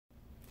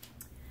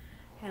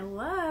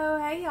Hello,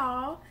 hey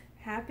y'all.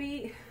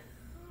 Happy,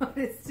 what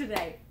is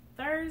today?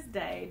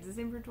 Thursday,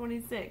 December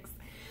 26th.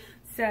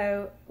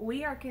 So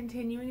we are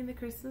continuing the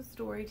Christmas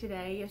story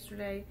today.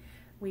 Yesterday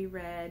we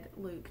read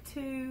Luke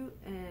 2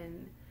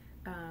 and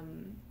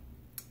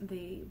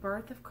the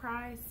birth of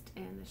Christ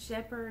and the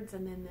shepherds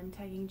and then them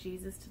taking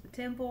Jesus to the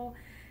temple.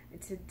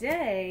 And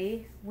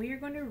today we are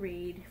going to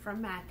read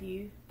from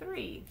Matthew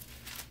 3.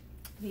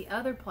 The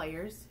other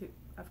players, who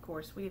of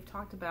course we have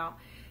talked about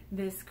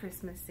this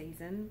Christmas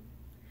season.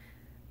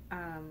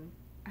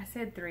 I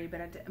said 3,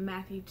 but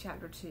Matthew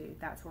chapter 2,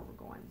 that's where we're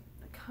going.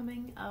 The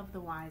coming of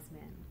the wise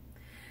men.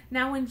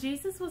 Now when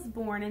Jesus was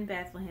born in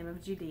Bethlehem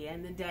of Judea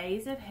in the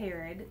days of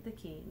Herod the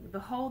king,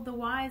 behold, the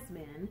wise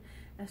men,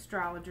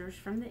 astrologers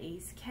from the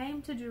east,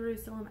 came to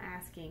Jerusalem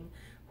asking,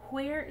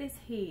 where is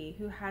he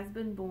who has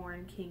been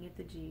born King of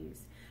the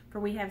Jews? For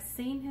we have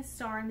seen his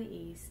star in the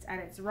east at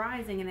its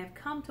rising and have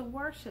come to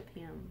worship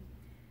him.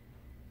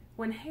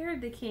 When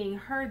Herod the king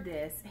heard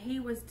this, he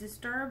was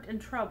disturbed and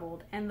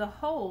troubled, and the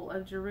whole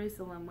of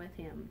Jerusalem with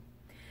him.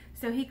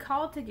 So he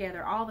called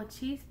together all the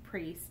chief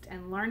priests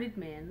and learned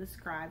men, the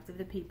scribes of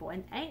the people,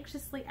 and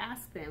anxiously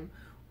asked them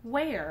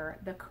where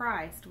the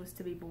Christ was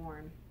to be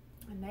born.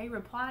 And they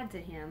replied to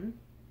him,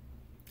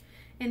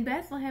 in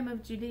Bethlehem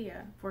of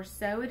Judea, for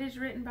so it is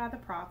written by the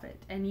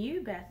prophet, and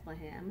you,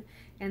 Bethlehem,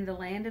 in the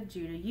land of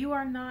Judah, you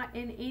are not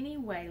in any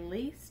way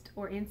least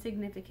or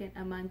insignificant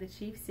among the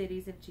chief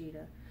cities of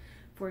Judah.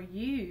 For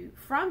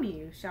from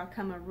you shall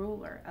come a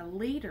ruler, a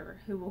leader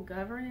who will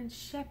govern and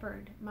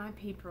shepherd my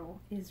people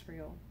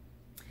Israel.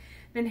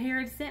 Then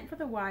Herod sent for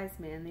the wise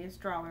men, the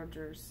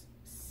astrologers,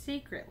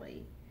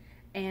 secretly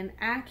and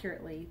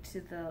accurately to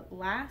the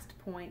last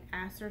point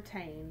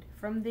ascertained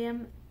from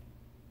them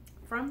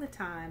from the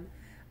time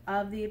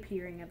of the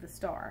appearing of the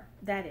star.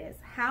 That is,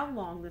 how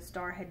long the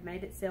star had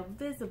made itself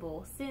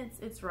visible since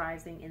its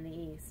rising in the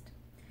east.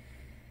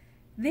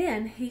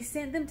 Then he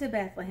sent them to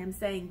Bethlehem,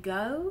 saying,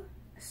 go,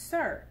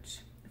 search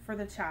for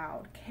the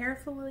child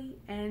carefully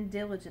and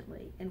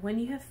diligently, and when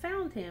you have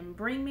found him,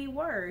 bring me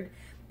word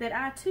that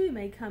I too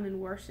may come and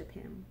worship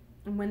him.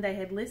 And when they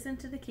had listened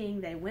to the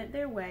king, they went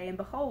their way, and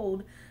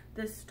behold,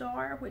 the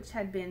star which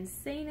had been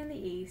seen in the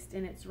east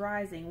in its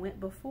rising went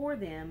before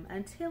them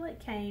until it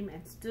came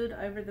and stood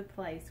over the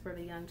place where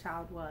the young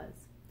child was.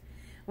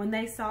 When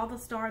they saw the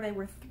star, they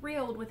were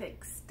thrilled with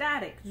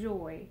ecstatic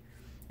joy.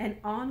 And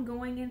on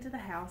going into the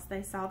house,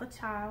 they saw the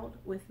child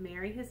with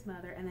Mary his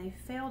mother, and they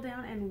fell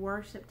down and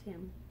worshipped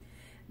him.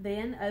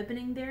 Then,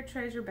 opening their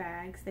treasure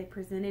bags, they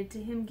presented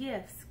to him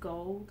gifts,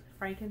 gold,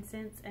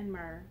 frankincense, and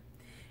myrrh.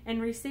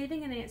 And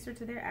receiving an answer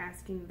to their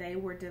asking, they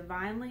were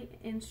divinely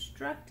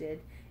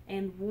instructed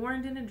and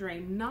warned in a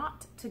dream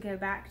not to go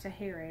back to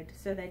Herod,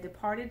 so they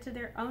departed to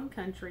their own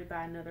country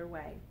by another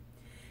way.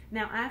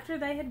 Now after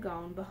they had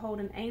gone, behold,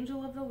 an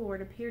angel of the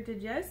Lord appeared to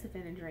Joseph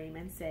in a dream,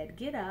 and said,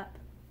 get up,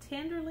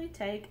 tenderly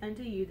take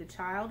unto you the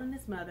child and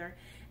his mother,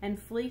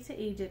 and flee to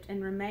Egypt,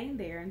 and remain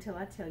there until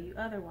I tell you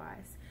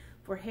otherwise.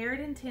 For Herod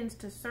intends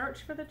to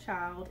search for the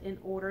child in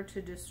order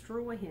to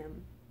destroy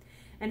him.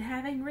 And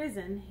having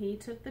risen, he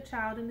took the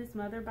child and his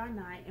mother by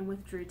night, and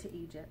withdrew to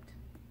Egypt.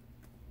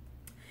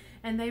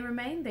 And they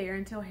remained there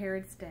until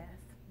Herod's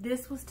death.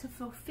 This was to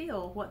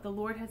fulfill what the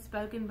Lord had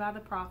spoken by the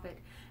prophet,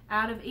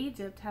 out of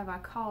Egypt have I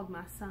called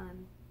my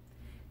son.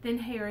 Then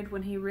Herod,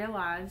 when he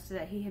realized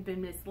that he had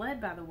been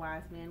misled by the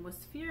wise men,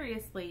 was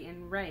furiously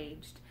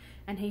enraged,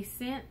 and he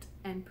sent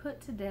and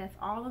put to death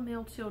all the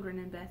male children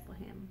in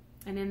Bethlehem,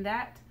 and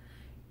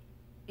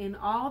in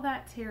all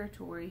that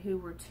territory who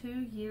were 2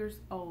 years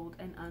old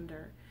and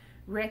under,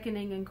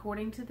 reckoning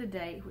according to the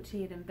date which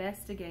he had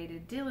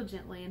investigated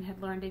diligently and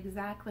had learned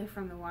exactly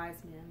from the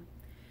wise men.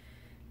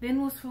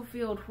 Then was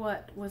fulfilled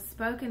what was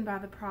spoken by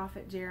the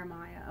prophet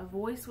Jeremiah. A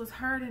voice was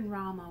heard in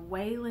Ramah,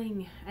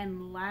 wailing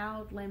and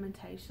loud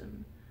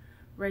lamentation,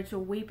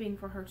 Rachel weeping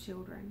for her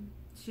children.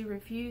 She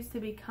refused to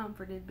be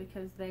comforted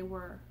because they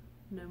were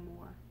no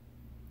more.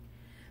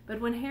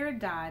 But when Herod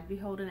died,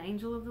 behold, an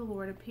angel of the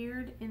Lord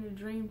appeared in a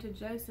dream to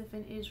Joseph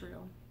in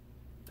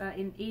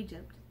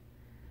Egypt,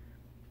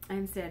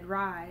 and said,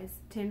 rise,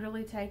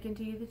 tenderly take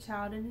unto you the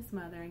child and his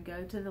mother, and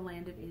go to the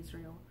land of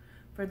Israel.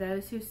 For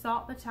those who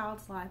sought the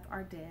child's life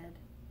are dead.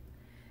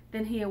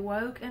 Then he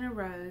awoke and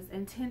arose,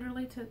 and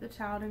tenderly took the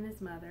child and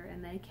his mother,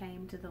 and they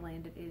came to the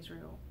land of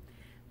Israel.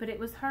 But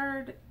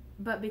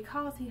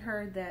because he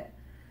heard that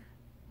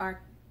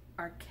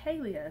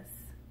Archelaus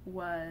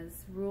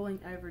was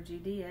ruling over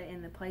Judea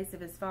in the place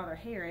of his father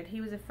Herod,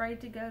 he was afraid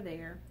to go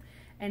there,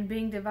 and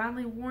being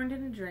divinely warned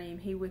in a dream,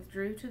 he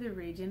withdrew to the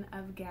region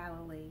of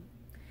Galilee.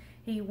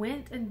 He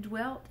went and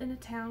dwelt in a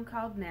town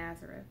called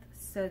Nazareth,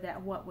 so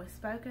that what was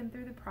spoken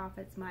through the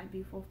prophets might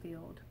be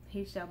fulfilled.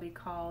 He shall be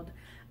called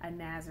a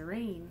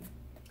Nazarene,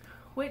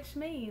 which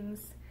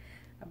means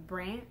a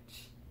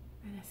branch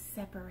and a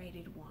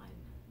separated one.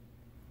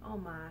 Oh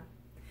my.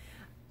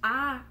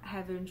 I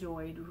have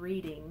enjoyed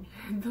reading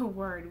the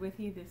Word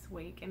with you this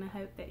week, and I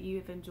hope that you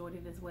have enjoyed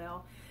it as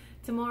well.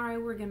 Tomorrow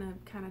we're going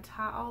to kind of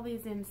tie all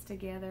these ends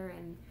together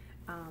and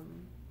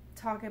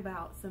talk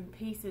about some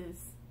pieces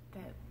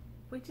that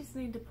we just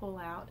need to pull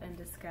out and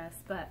discuss.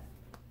 But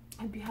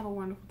I hope you have a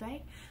wonderful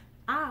day.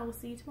 I will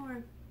see you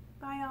tomorrow.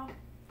 Bye, y'all.